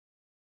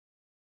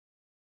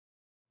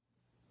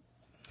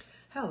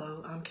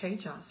Hello, I'm Kay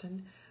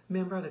Johnson,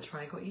 member of the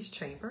Triangle East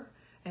Chamber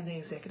and the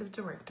Executive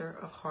Director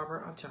of Harbor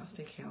of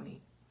Johnston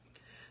County.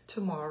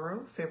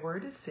 Tomorrow, February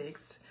the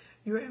 6th,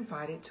 you are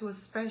invited to a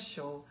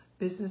special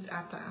Business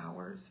After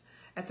Hours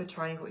at the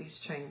Triangle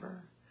East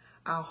Chamber.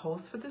 Our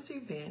host for this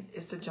event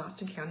is the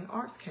Johnston County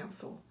Arts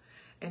Council,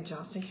 and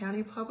Johnston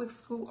County Public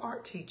School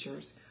art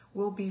teachers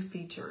will be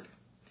featured.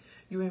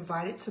 You're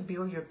invited to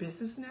build your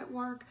business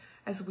network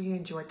as we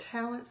enjoy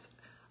talents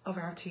of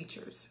our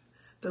teachers.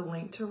 The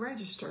link to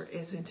register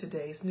is in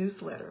today's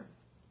newsletter.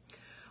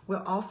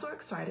 We're also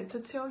excited to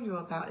tell you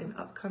about an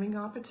upcoming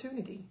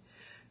opportunity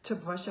to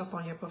brush up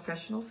on your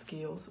professional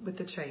skills with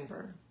the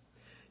Chamber.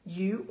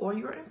 You or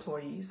your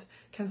employees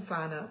can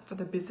sign up for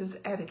the Business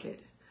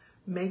Etiquette,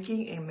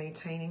 Making and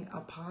Maintaining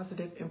a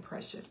Positive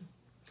Impression.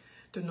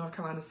 The North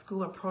Carolina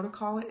School of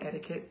Protocol and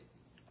Etiquette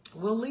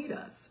will lead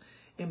us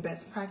in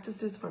best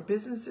practices for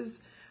businesses,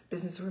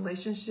 business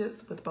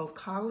relationships with both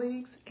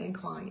colleagues and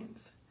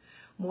clients.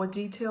 More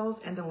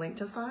details and the link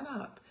to sign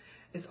up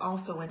is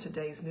also in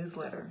today's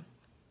newsletter.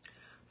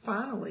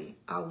 Finally,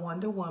 our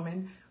Wonder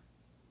Woman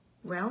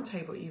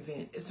Roundtable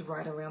event is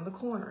right around the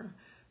corner,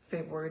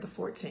 February the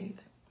 14th.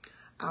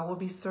 I will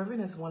be serving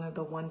as one of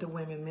the Wonder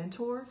Women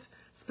mentors,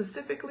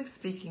 specifically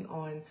speaking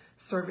on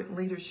servant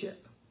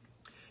leadership.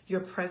 Your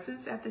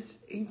presence at this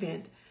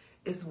event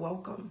is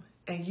welcome,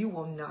 and you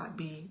will not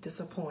be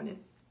disappointed.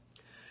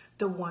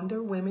 The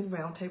Wonder Women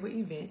Roundtable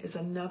event is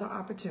another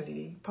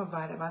opportunity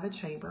provided by the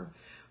Chamber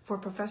for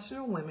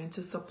professional women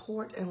to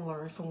support and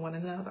learn from one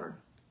another.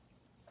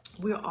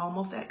 We are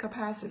almost at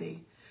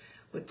capacity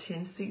with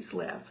 10 seats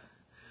left,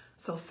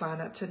 so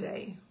sign up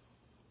today.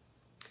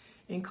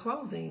 In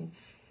closing,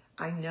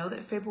 I know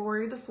that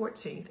February the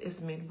 14th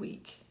is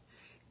midweek.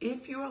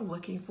 If you are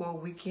looking for a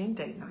weekend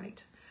date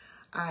night,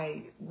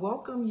 I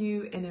welcome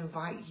you and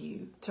invite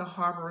you to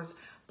Harbor's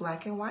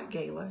Black and White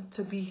Gala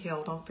to be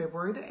held on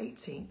February the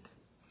 18th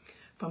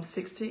from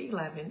 6 to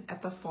 11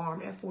 at the Farm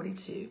at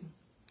 42.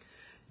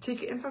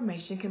 Ticket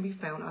information can be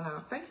found on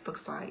our Facebook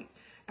site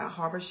at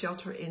Harbor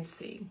Shelter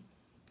NC.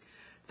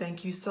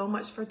 Thank you so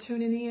much for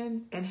tuning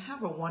in and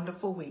have a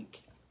wonderful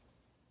week.